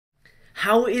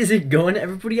How is it going,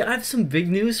 everybody? I have some big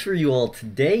news for you all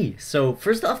today. So,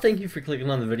 first off, thank you for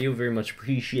clicking on the video. Very much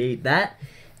appreciate that.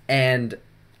 And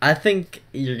I think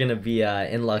you're going to be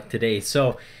in luck today.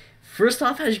 So, first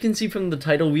off, as you can see from the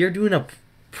title, we are doing a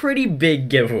pretty big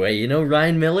giveaway. You know,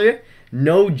 Ryan Miller,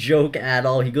 no joke at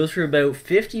all. He goes for about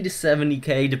 50 to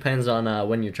 70K, depends on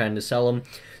when you're trying to sell him.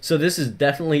 So, this is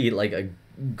definitely like a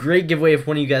great giveaway if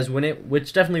one of you guys win it,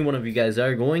 which definitely one of you guys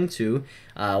are going to.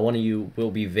 One of you will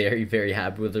be very, very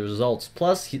happy with the results.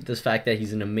 Plus, this fact that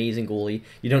he's an amazing goalie,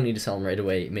 you don't need to sell him right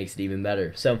away. It makes it even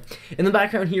better. So, in the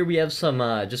background here, we have some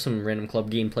just some random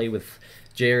club gameplay with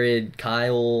Jared,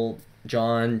 Kyle,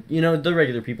 John, you know, the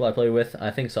regular people I play with. I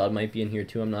think Sod might be in here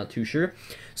too. I'm not too sure.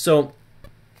 So,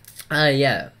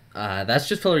 yeah. That's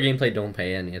just filler gameplay, don't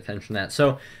pay any attention to that.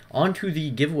 So, on to the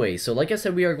giveaway. So, like I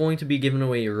said, we are going to be giving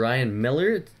away Ryan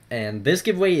Miller, and this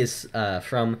giveaway is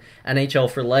from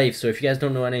NHL for Life. So, if you guys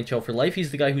don't know NHL for Life,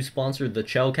 he's the guy who sponsored the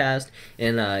Chellcast,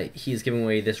 and he's giving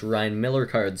away this Ryan Miller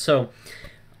card. So,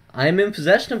 I'm in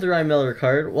possession of the Ryan Miller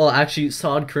card. Well, actually,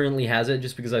 Sod currently has it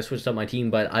just because I switched up my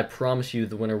team, but I promise you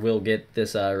the winner will get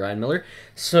this Ryan Miller.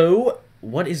 So,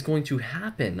 what is going to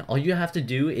happen? All you have to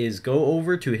do is go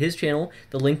over to his channel.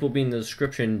 The link will be in the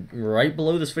description right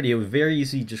below this video. Very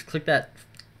easy. Just click that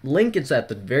link. It's at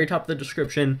the very top of the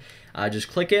description. Just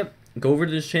click it. Go over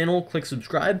to his channel. Click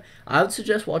subscribe. I would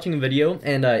suggest watching a video.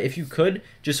 And if you could,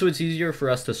 just so it's easier for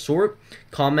us to sort,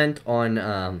 comment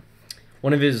on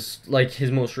one of his, like,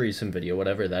 his most recent video,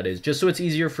 whatever that is, just so it's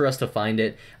easier for us to find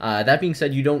it. That being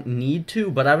said, you don't need to,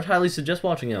 but I would highly suggest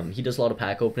watching him. He does a lot of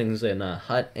pack openings and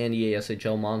HUT and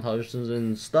EASHL montages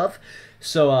and stuff,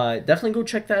 so definitely go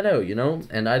check that out, you know,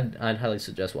 and I'd highly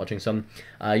suggest watching some.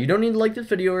 You don't need to like this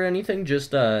video or anything,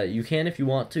 just you can if you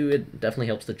want to. It definitely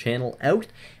helps the channel out.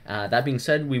 That being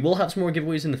said, we will have some more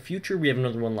giveaways in the future. We have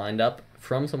another one lined up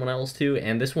from someone else too,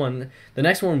 and this one, the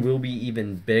next one will be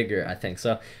even bigger, I think.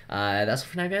 So that's it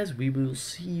for now, guys. We will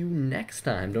see you next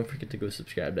time. Don't forget to go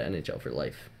subscribe to NHL for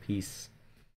Life. Peace.